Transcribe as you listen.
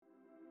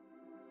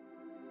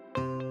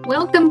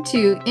Welcome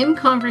to In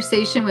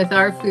Conversation with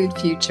Our Food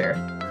Future,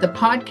 the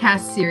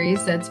podcast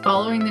series that's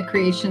following the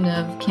creation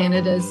of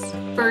Canada's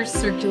first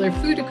circular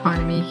food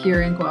economy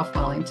here in Guelph,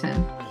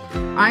 Wellington.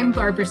 I'm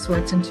Barbara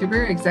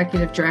Swartzentruber,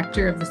 Executive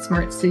Director of the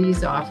Smart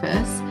Cities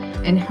Office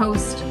and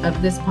host of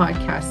this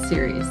podcast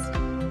series.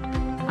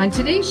 On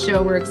today's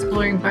show, we're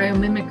exploring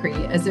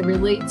biomimicry as it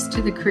relates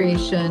to the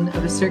creation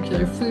of a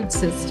circular food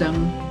system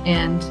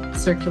and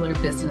circular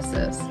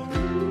businesses.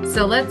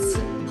 So let's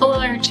pull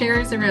our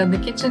chairs around the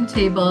kitchen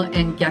table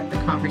and get the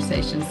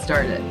conversation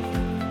started.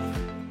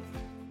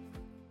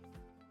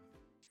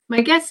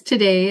 My guest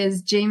today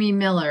is Jamie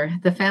Miller,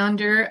 the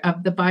founder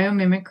of the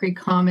Biomimicry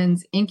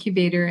Commons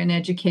Incubator and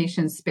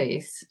Education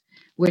Space,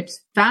 which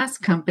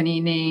Fast Company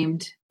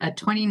named a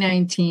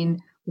 2019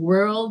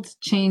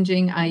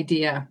 world-changing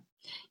idea.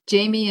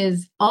 Jamie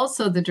is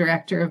also the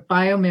director of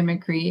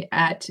biomimicry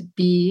at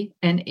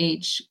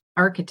B&H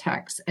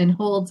Architects and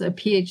holds a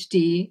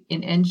PhD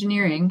in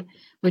engineering,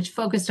 which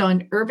focused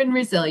on urban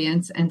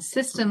resilience and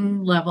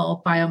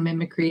system-level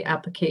biomimicry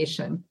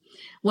application.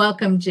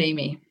 Welcome,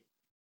 Jamie.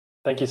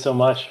 Thank you so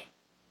much.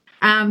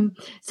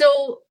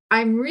 So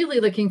I'm really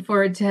looking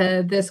forward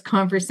to this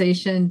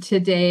conversation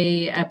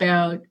today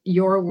about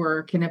your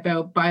work and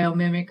about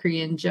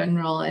biomimicry in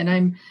general. And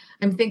I'm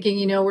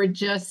thinking, we're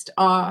just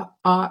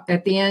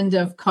at the end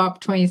of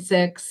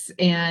COP26,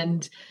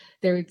 and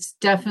there's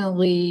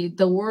definitely,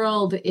 the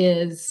world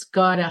is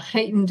got a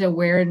heightened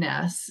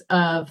awareness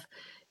of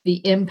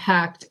the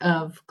impact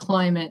of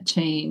climate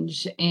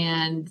change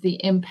and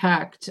the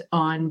impact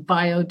on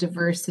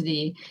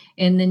biodiversity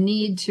and the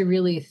need to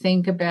really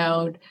think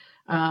about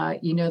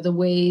the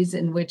ways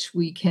in which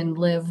we can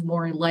live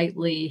more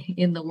lightly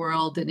in the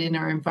world and in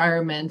our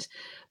environment.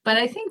 But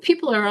I think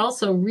people are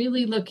also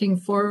really looking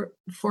for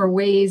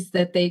ways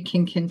that they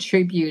can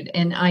contribute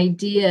and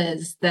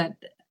ideas that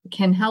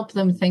can help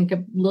them think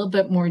a little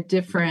bit more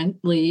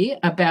differently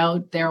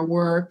about their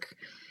work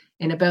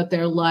and about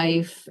their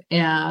life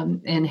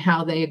and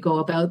how they go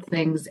about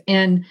things.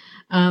 And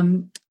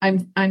I'm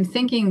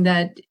thinking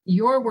that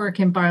your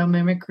work in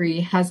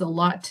biomimicry has a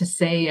lot to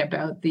say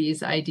about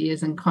these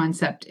ideas and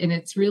concept. And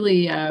it's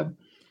really,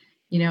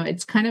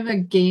 it's kind of a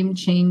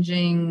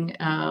game-changing,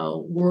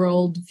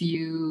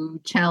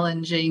 worldview,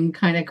 challenging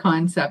kind of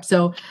concept.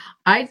 So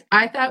I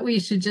thought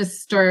we should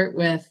just start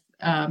with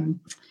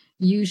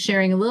you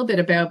sharing a little bit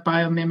about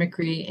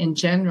biomimicry in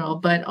general,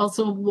 but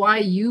also why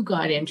you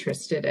got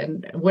interested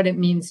and what it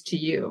means to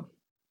you.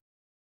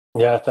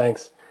 Yeah,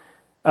 thanks.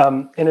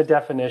 In a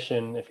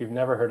definition, if you've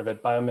never heard of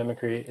it,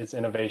 biomimicry is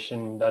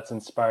innovation that's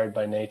inspired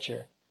by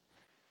nature.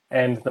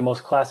 And the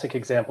most classic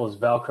example is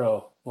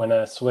Velcro. When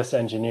a Swiss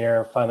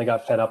engineer finally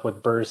got fed up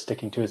with burrs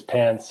sticking to his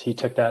pants, he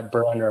took that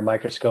burr under a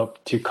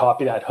microscope to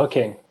copy that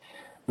hooking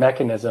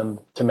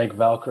mechanism to make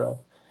Velcro.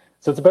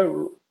 So it's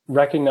about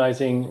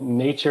recognizing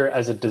nature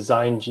as a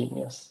design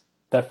genius,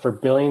 that for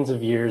billions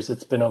of years,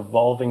 it's been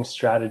evolving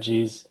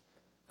strategies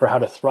for how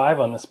to thrive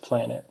on this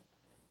planet.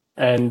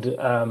 And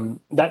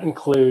that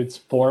includes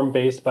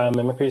form-based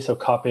biomimicry, so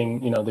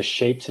copying, the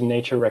shapes in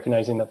nature,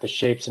 recognizing that the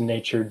shapes in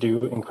nature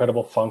do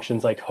incredible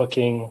functions like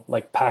hooking,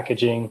 like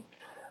packaging,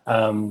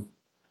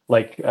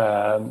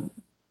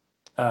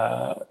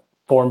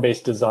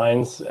 form-based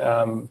designs,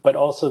 but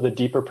also the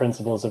deeper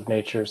principles of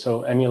nature.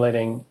 So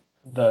emulating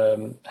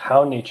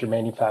how nature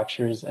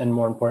manufactures, and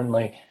more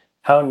importantly,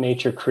 how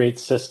nature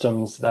creates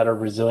systems that are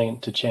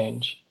resilient to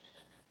change.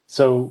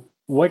 So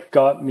what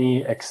got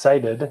me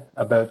excited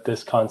about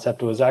this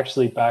concept was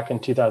actually back in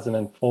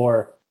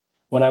 2004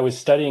 when I was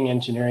studying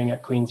engineering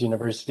at Queen's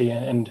University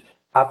and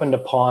happened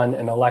upon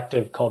an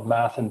elective called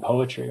Math and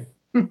Poetry.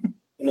 And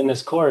in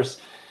this course,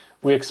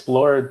 we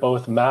explored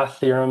both math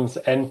theorems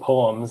and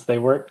poems. They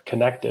weren't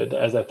connected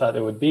as I thought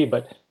they would be,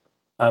 but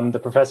the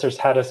professors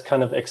had us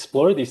kind of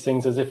explore these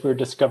things as if we were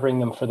discovering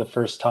them for the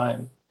first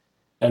time.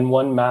 And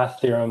one math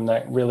theorem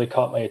that really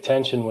caught my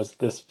attention was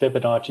this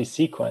Fibonacci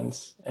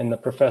sequence. And the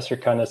professor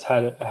kind of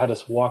had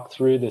us walk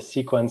through this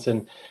sequence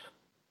and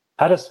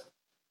had us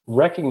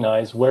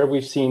recognize where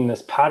we've seen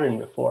this pattern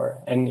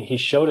before. And he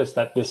showed us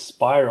that this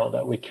spiral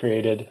that we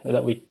created,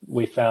 that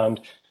we found,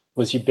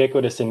 was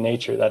ubiquitous in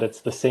nature, that it's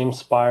the same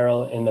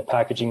spiral in the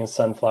packaging of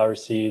sunflower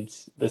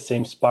seeds, the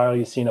same spiral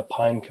you see in a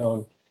pine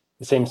cone,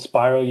 the same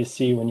spiral you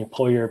see when you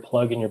pull your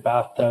plug in your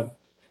bathtub,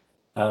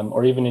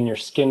 or even in your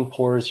skin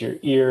pores, your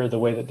ear, the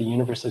way that the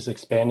universe is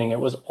expanding.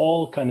 It was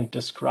all kind of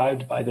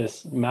described by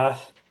this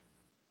math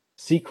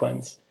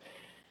sequence.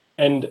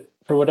 And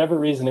for whatever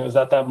reason, it was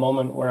at that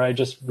moment where I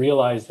just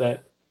realized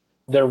that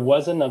there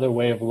was another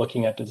way of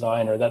looking at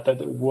design, or that there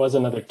was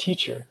another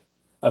teacher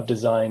of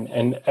design.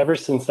 And ever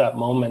since that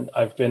moment,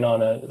 I've been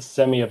on a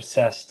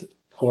semi-obsessed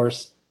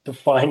course to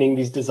finding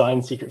these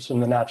design secrets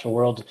from the natural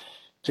world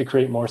to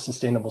create more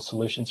sustainable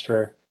solutions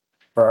for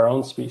our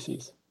own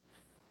species.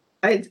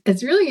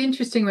 It's really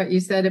interesting what you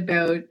said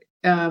about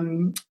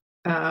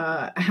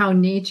how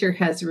nature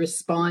has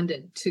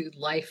responded to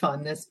life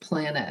on this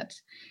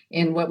planet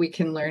and what we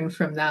can learn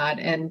from that.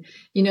 And,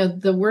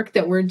 the work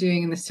that we're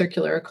doing in the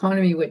circular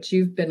economy, which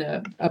you've been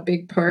a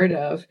big part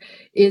of,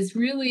 is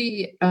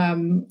really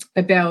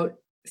about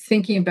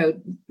thinking about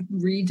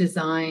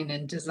redesign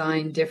and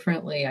design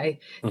differently.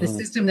 The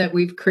system that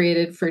we've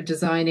created for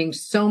designing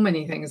so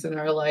many things in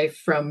our life,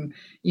 from,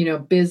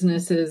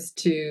 businesses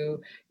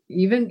to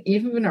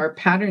even our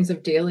patterns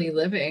of daily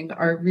living,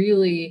 are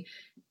really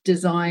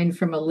designed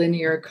from a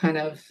linear kind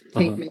of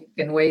take, make,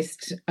 and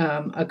waste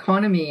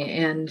economy.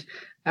 And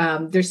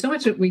there's so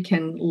much that we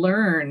can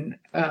learn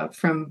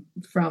from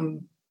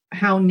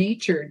how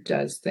nature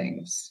does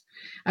things.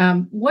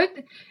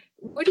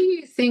 What do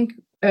you think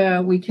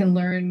we can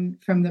learn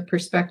from the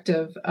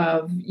perspective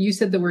of, you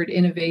said the word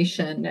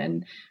innovation,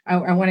 and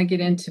I want to get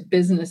into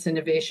business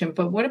innovation,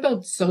 but what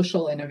about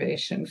social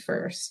innovation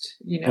first?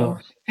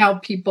 How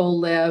people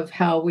live,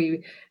 how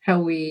we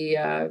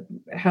live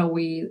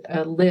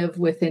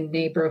within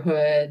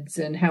neighborhoods,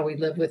 and how we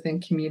live within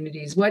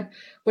communities. What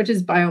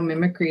does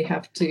biomimicry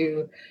have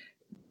to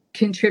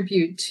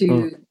contribute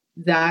to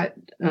that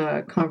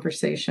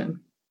conversation?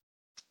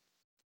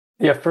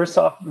 Yeah, first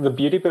off, the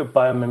beauty about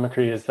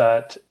biomimicry is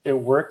that it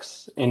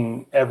works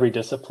in every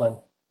discipline.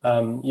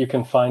 You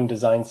can find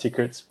design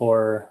secrets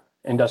for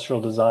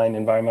industrial design,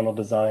 environmental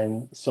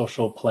design,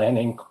 social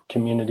planning,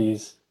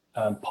 communities,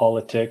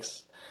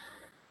 politics.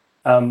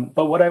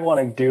 But what I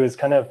want to do is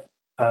kind of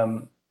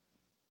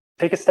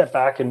take a step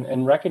back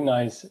and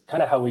recognize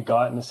kind of how we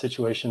got in the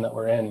situation that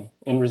we're in.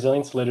 In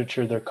resilience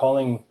literature, they're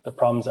calling the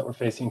problems that we're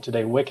facing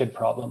today wicked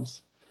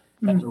problems.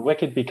 And they're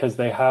wicked because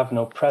they have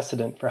no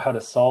precedent for how to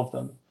solve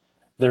them.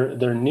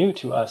 They're new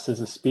to us as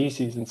a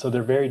species, and so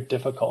they're very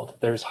difficult.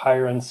 There's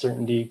higher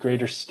uncertainty,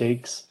 greater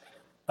stakes,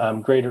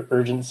 greater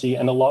urgency,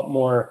 and a lot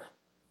more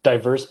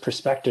diverse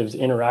perspectives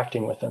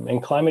interacting with them.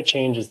 And climate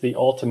change is the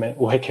ultimate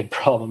wicked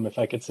problem, if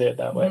I could say it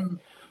that way.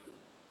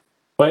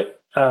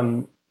 But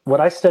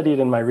what I studied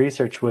in my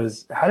research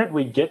was, how did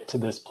we get to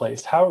this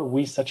place? How are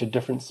we such a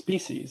different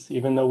species,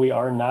 even though we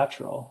are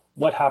natural?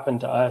 What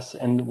happened to us?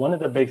 And one of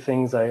the big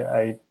things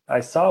I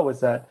saw was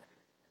that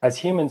as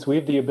humans, we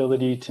have the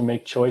ability to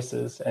make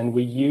choices, and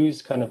we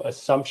use kind of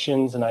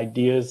assumptions and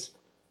ideas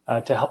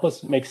to help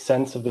us make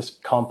sense of this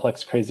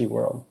complex, crazy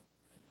world.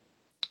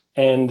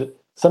 And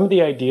some of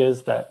the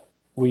ideas that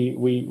we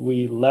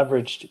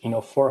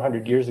leveraged,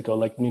 400 years ago,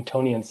 like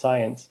Newtonian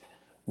science,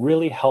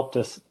 really helped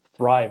us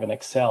thrive and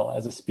excel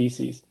as a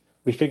species.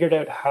 We figured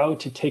out how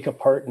to take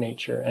apart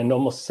nature and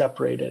almost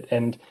separate it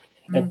and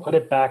put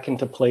it back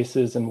into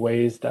places and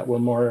ways that were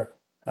more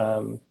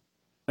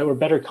that were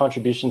better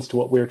contributions to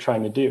what we were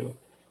trying to do.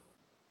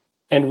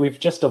 And we've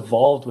just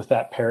evolved with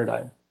that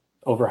paradigm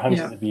over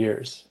hundreds of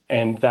years.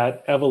 And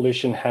that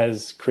evolution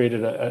has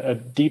created a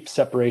deep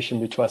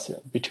separation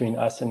between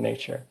us and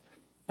nature.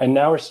 And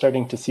now we're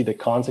starting to see the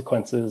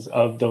consequences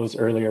of those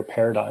earlier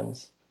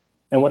paradigms.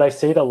 And what I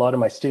say to a lot of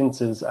my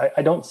students is,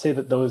 I don't say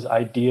that those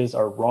ideas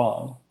are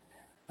wrong.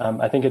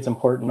 I think it's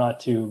important not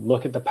to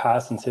look at the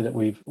past and say that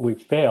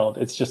we've failed.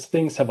 It's just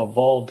things have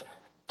evolved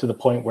to the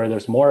point where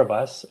there's more of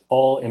us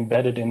all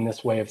embedded in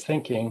this way of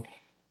thinking,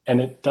 and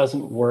it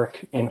doesn't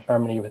work in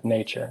harmony with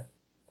nature.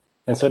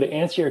 And so to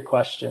answer your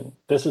question,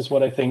 this is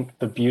what I think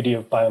the beauty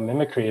of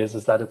biomimicry is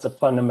that it's a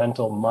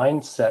fundamental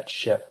mindset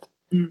shift.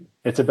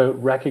 It's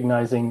about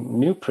recognizing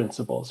new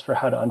principles for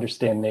how to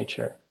understand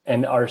nature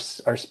and our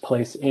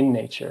place in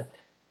nature.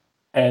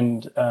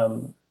 And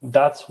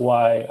that's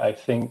why I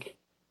think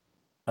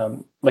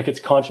like its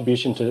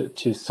contribution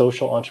to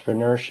social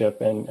entrepreneurship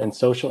and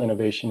social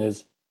innovation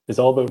is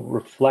all about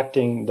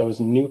reflecting those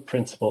new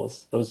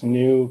principles, those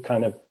new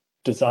kind of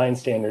design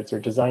standards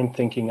or design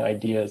thinking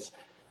ideas,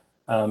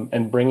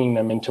 and bringing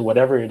them into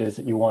whatever it is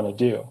that you want to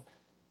do.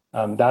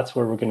 That's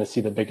where we're going to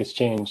see the biggest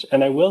change.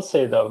 And I will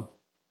say, though,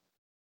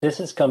 this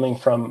is coming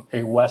from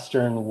a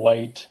Western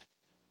white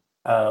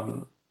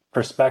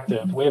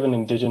perspective. We have an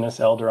Indigenous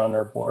elder on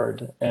our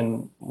board.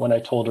 And when I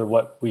told her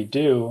what we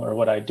do or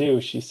what I do,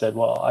 she said,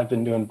 well, I've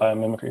been doing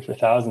biomimicry for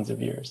thousands of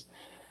years.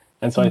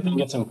 And so I think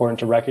it's important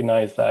to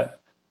recognize that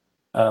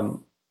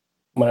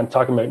when I'm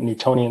talking about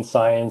Newtonian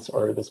science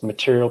or this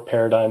material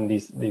paradigm,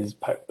 these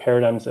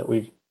paradigms that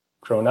we've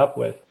grown up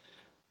with,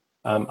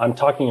 I'm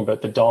talking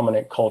about the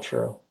dominant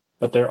culture.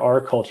 But there are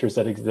cultures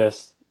that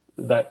exist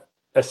that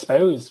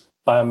espouse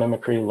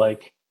biomimicry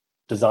like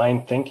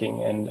design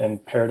thinking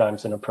and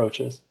paradigms and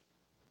approaches.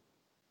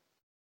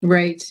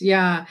 Right.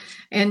 Yeah.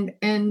 And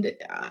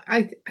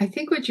I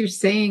think what you're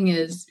saying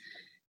is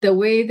the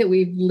way that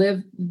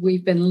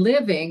we've been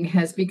living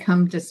has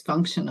become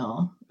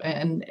dysfunctional,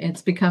 and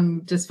it's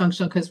become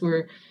dysfunctional because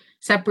we're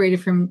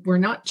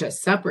not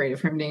just separated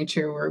from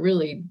nature. We're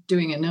really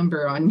doing a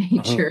number on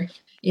nature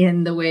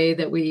in the way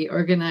that we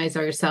organize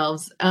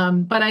ourselves.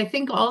 But I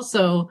think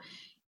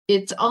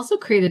it's also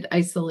created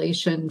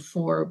isolation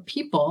for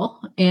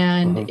people,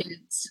 and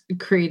it's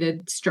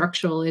created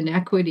structural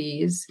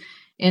inequities.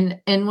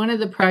 And one of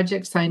the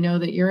projects I know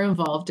that you're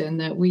involved in,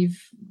 that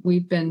we've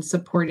we've been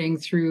supporting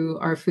through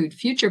our Food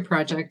Future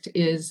project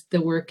is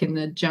the work in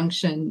the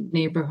Junction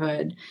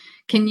neighborhood.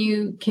 Can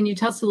you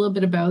tell us a little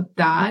bit about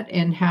that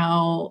and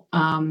how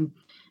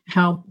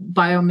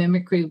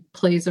biomimicry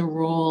plays a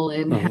role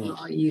in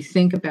how you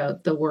think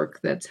about the work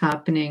that's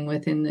happening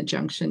within the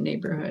Junction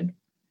neighborhood?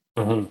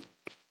 Hmm.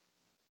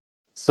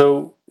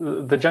 So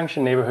the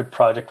Junction Neighborhood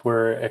Project,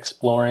 we're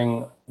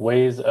exploring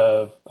ways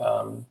of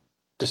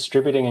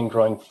distributing and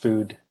growing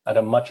food at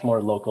a much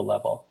more local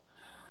level.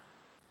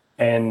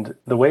 And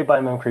the way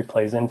biomimicry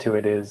plays into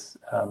it is,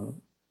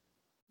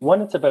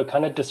 one, it's about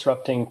kind of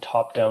disrupting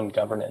top-down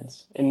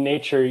governance. In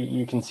nature,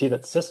 you can see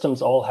that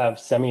systems all have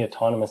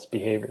semi-autonomous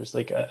behaviors.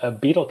 Like a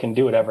beetle can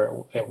do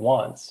whatever it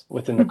wants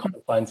within the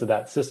confines of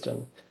that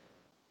system.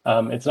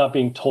 It's not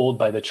being told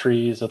by the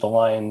trees or the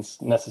lions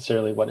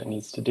necessarily what it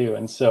needs to do.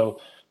 And so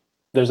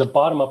there's a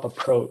bottom-up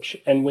approach.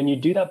 And when you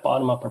do that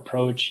bottom-up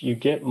approach, you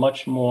get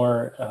much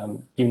more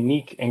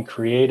unique and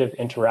creative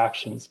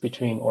interactions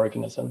between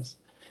organisms.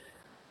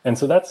 And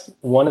so that's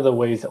one of the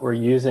ways that we're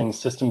using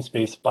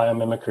systems-based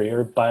biomimicry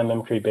or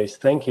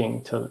biomimicry-based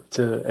thinking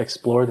to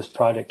explore this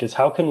project is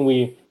how can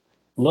we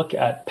look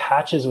at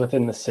patches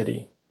within the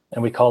city,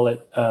 and we call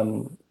it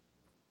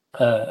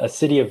a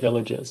city of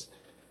villages.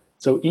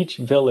 So each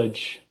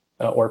village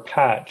or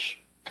patch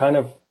kind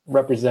of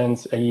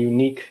represents a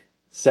unique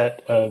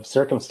set of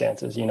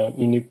circumstances,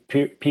 unique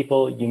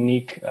people,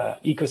 unique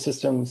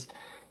ecosystems,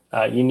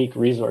 unique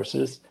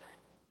resources.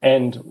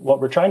 And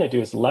what we're trying to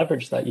do is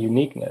leverage that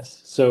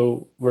uniqueness.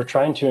 So we're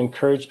trying to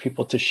encourage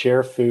people to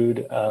share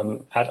food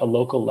at a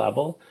local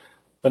level,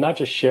 but not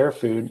just share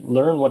food,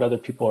 learn what other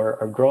people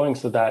are growing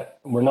so that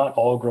we're not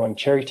all growing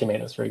cherry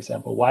tomatoes, for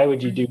example. Why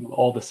would you do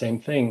all the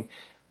same thing?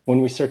 When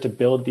we start to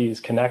build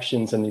these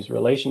connections and these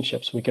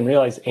relationships, we can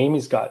realize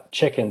Amy's got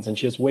chickens and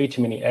she has way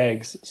too many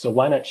eggs. So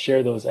why not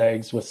share those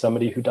eggs with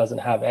somebody who doesn't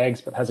have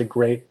eggs but has a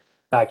great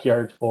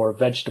backyard for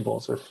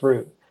vegetables or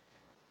fruit?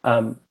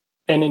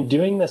 And in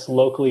doing this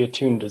locally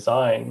attuned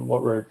design,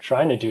 what we're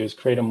trying to do is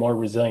create a more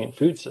resilient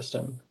food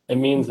system. It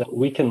means that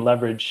we can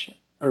leverage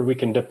or we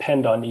can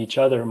depend on each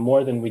other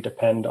more than we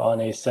depend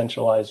on a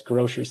centralized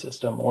grocery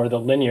system or the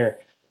linear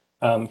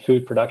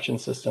food production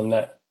system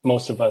that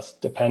most of us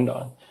depend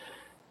on.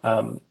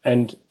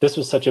 And this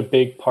was such a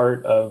big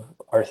part of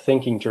our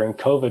thinking during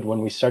COVID when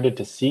we started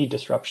to see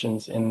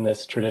disruptions in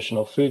this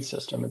traditional food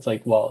system. It's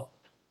like, well,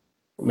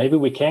 maybe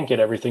we can't get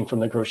everything from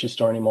the grocery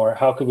store anymore.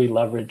 How could we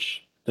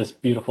leverage this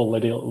beautiful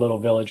little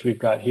village we've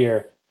got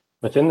here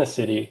within the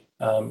city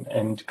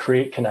and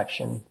create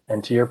connection?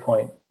 And to your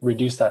point,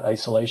 reduce that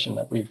isolation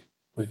that we've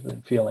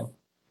been feeling.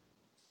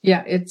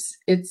 Yeah,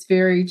 it's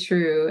very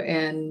true.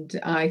 And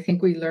I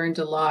think we learned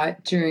a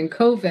lot during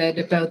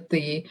COVID about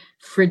the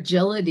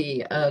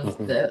fragility of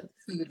the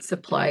food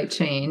supply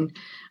chain.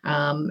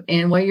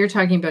 And what you're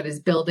talking about is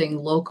building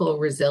local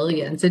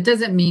resilience. It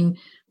doesn't mean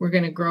we're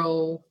going to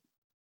grow.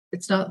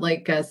 It's not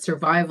like a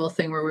survival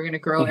thing where we're going to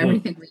grow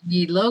everything we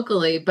need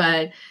locally,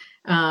 but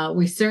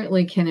we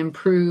certainly can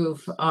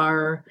improve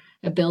our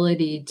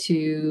ability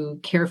to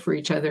care for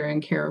each other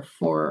and care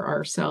for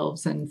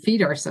ourselves and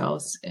feed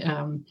ourselves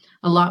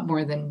a lot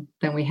more than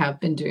we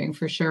have been doing,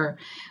 for sure.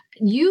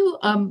 You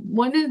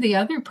one of the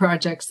other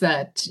projects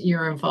that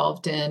you're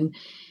involved in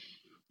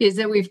is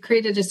that we've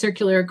created a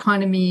circular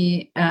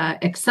economy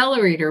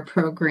accelerator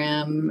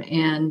program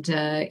and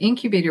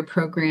incubator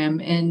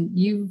program, and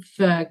you've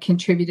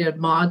contributed a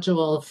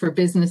module for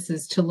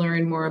businesses to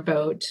learn more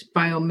about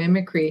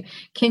biomimicry.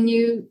 Can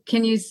you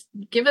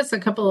give us a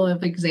couple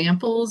of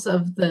examples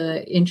of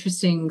the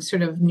interesting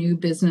sort of new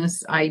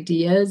business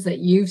ideas that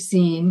you've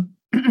seen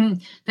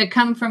that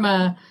come from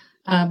a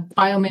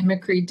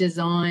biomimicry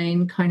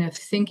design kind of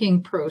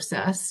thinking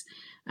process?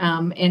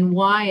 And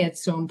why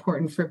it's so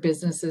important for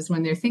businesses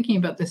when they're thinking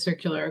about the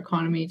circular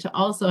economy to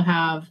also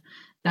have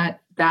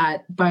that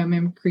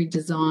biomimicry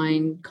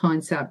design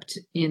concept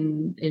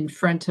in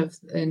front of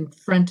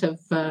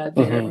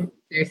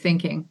their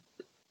thinking.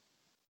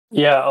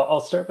 Yeah,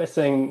 I'll start by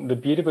saying the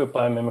beauty about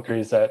biomimicry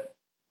is that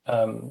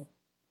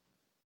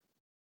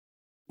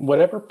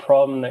whatever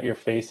problem that you're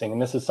facing,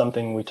 and this is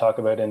something we talk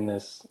about in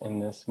this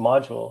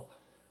module,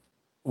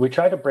 we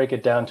try to break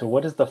it down to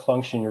what is the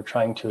function you're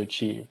trying to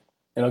achieve.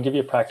 And I'll give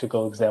you a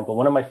practical example.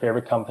 One of my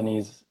favorite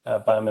companies,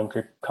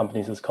 biomimicry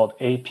companies, is called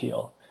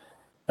Apeel.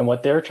 And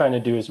what they're trying to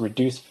do is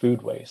reduce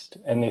food waste.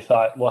 And they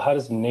thought, well, how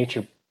does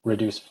nature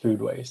reduce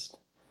food waste?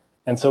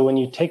 And so when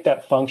you take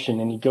that function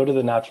and you go to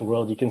the natural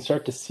world, you can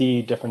start to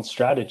see different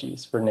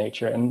strategies for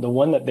nature. And the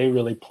one that they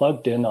really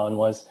plugged in on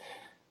was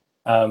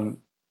they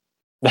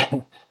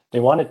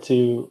wanted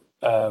to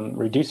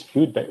reduce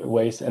food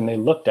waste, and they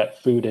looked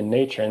at food in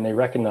nature, and they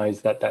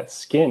recognized that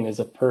skin is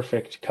a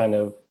perfect kind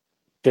of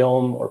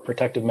film or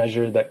protective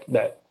measure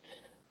that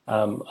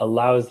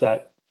allows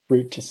that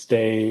fruit to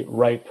stay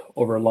ripe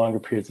over longer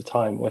periods of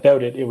time.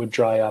 Without it, it would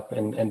dry up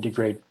and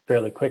degrade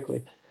fairly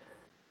quickly.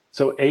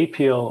 So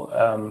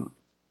Apeel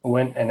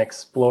went and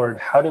explored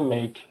how to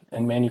make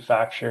and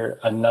manufacture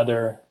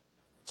another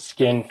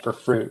skin for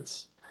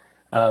fruits.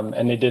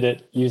 And they did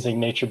it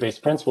using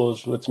nature-based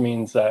principles, which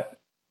means that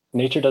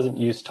nature doesn't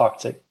use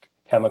toxic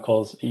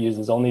chemicals. It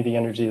uses only the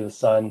energy of the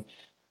sun.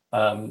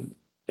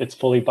 It's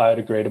fully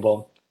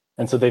biodegradable.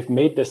 And so they've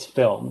made this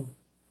film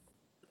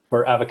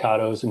for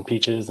avocados and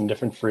peaches and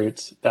different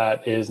fruits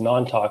that is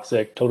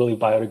non-toxic, totally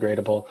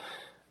biodegradable,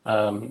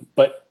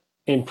 but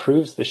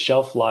improves the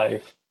shelf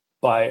life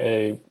by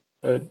a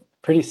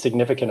pretty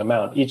significant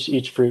amount.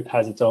 Each fruit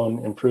has its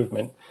own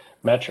improvement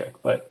metric,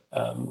 but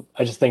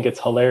I just think it's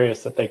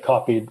hilarious that they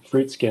copied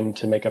fruit skin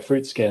to make a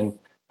fruit skin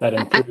that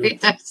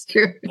improves That's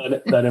true.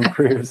 that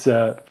improves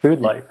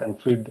food life and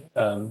food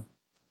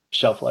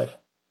shelf life.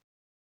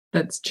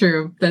 That's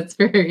true. That's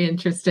very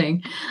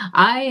interesting.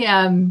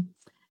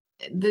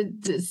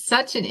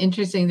 Such an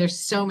interesting. There's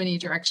so many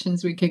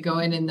directions we could go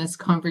in this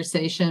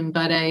conversation,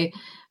 but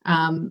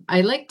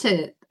I like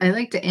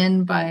to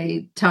end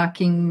by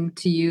talking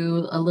to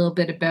you a little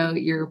bit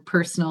about your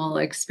personal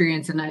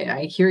experience, and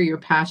I hear your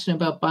passion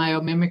about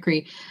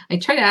biomimicry. I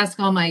try to ask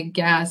all my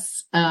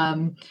guests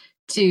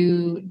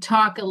to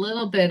talk a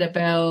little bit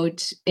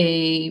about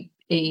a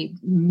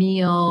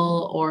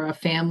meal or a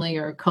family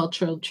or a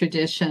cultural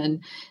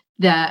tradition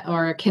that,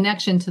 or a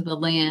connection to the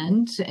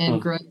land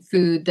and growing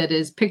food that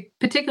is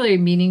particularly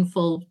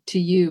meaningful to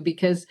you,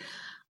 because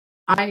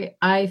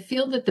I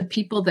feel that the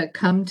people that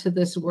come to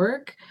this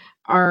work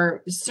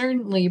are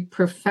certainly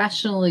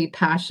professionally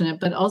passionate,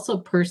 but also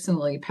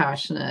personally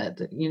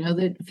passionate. You know,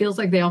 that feels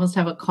like they almost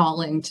have a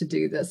calling to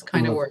do this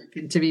kind of work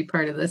and to be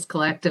part of this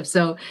collective.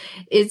 So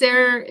is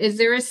there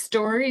a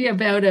story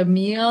about a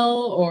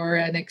meal or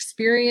an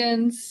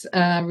experience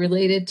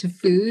related to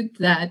food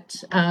that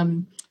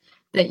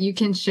you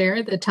can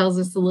share that tells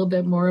us a little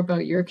bit more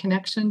about your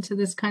connection to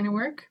this kind of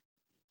work?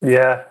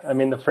 Yeah, I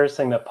mean, the first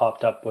thing that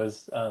popped up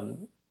was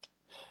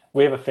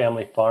we have a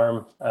family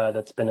farm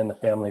that's been in the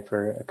family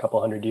for a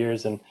couple hundred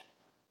years. And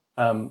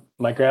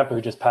my grandpa,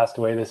 who just passed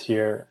away this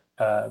year,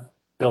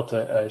 built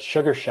a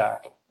sugar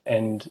shack.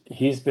 And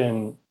he's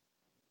been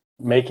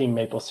making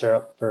maple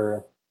syrup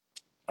for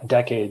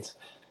decades.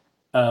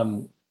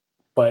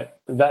 But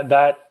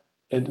that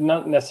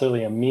not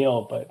necessarily a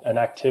meal, but an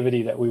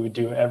activity that we would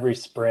do every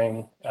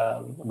spring.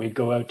 We'd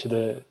go out to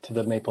the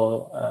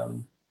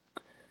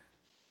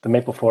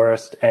maple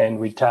forest, and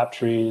we'd tap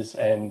trees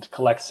and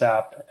collect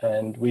sap,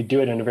 and we do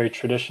it in a very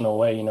traditional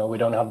way. You know, we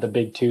don't have the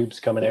big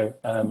tubes coming out.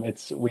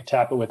 We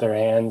tap it with our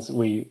hands.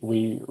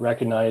 We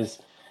recognize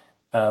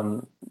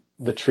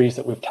the trees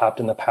that we've tapped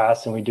in the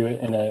past, and we do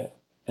it in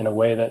a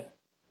way that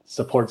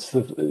supports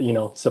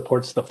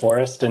the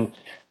forest. And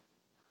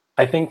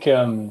I think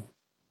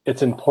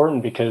it's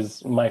important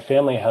because my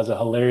family has a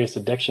hilarious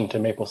addiction to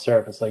maple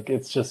syrup.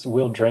 It's just,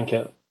 we'll drink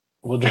it.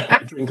 We'll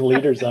drink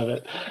liters of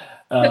it.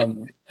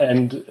 And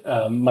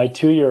my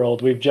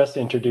 2-year-old, we've just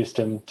introduced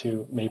him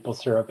to maple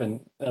syrup,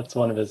 and that's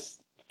one of his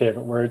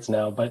favorite words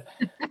now. But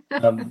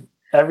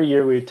every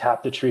year we would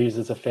tap the trees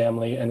as a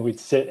family, and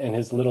we'd sit in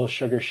his little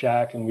sugar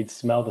shack and we'd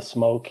smell the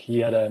smoke. He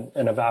had an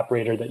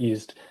evaporator that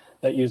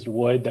used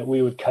wood that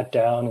we would cut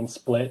down and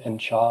split and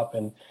chop.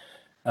 And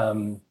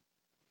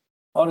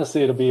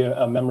honestly, it'll be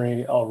a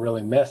memory I'll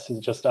really miss, is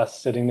just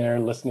us sitting there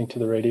listening to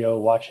the radio,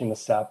 watching the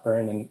sap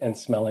burn and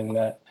smelling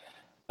that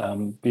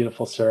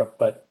beautiful syrup.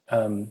 But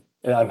I'm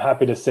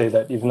happy to say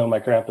that even though my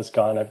grandpa's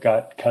gone, I've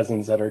got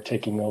cousins that are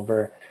taking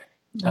over,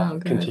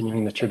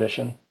 continuing the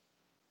tradition.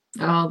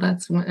 Oh,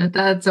 that's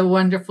a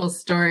wonderful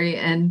story.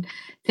 And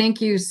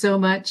thank you so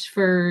much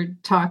for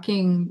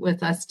talking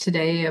with us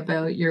today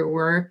about your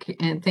work.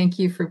 And thank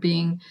you for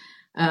being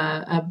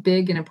a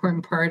big and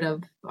important part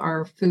of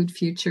our Food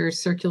Future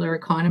circular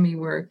economy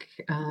work.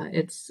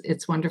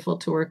 It's wonderful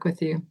to work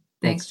with you.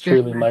 Thanks. It's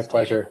truly my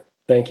pleasure.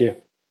 Thank you.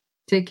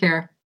 Take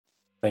care.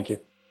 Thank you.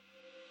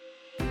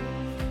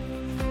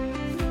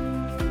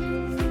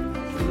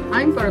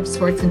 I'm Barb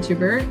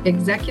Swartzentuber,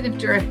 Executive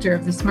Director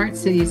of the Smart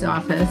Cities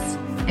Office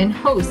and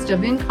host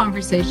of In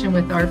Conversation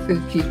with Our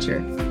Food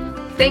Future.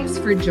 Thanks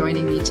for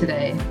joining me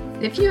today.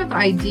 If you have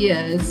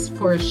ideas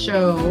for a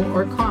show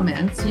or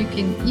comments, you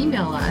can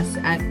email us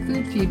at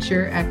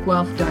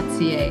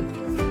foodfuture@guelph.ca.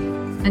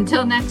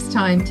 Until next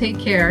time, take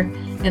care,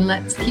 and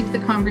let's keep the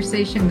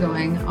conversation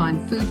going on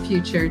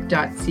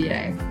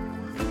foodfuture.ca.